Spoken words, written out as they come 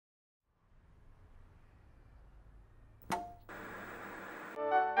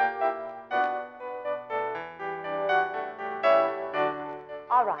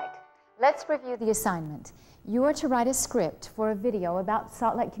Let's review the assignment. You are to write a script for a video about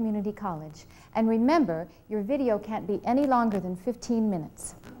Salt Lake Community College. And remember, your video can't be any longer than 15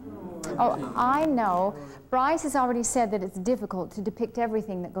 minutes. Oh, I know. Bryce has already said that it's difficult to depict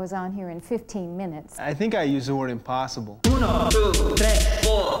everything that goes on here in 15 minutes. I think I used the word impossible. 1, 2, 3,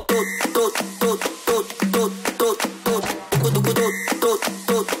 4.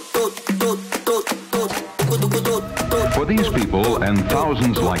 For these people and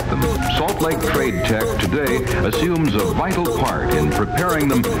thousands like them, Salt Lake Trade Tech today assumes a vital part in preparing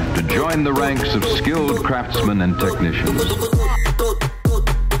them to join the ranks of skilled craftsmen and technicians.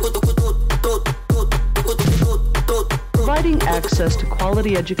 Providing access to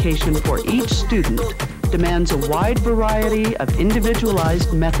quality education for each student demands a wide variety of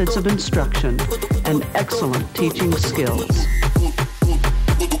individualized methods of instruction and excellent teaching skills.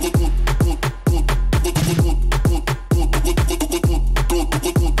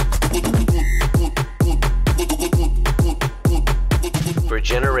 For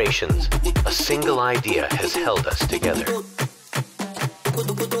generations, a single idea has held us together.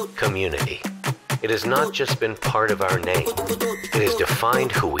 Community. It has not just been part of our name, it has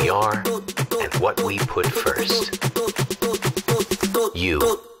defined who we are and what we put first. You.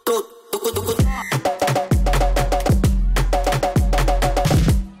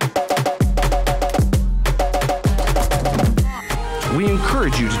 We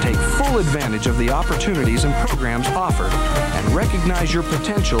encourage you to take full advantage of the opportunities and programs offered and recognize your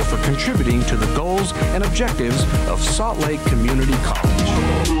potential for contributing to the goals and objectives of Salt Lake Community College.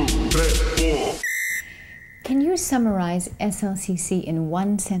 Can you summarize SLCC in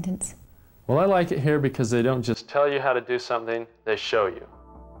one sentence? Well, I like it here because they don't just tell you how to do something, they show you.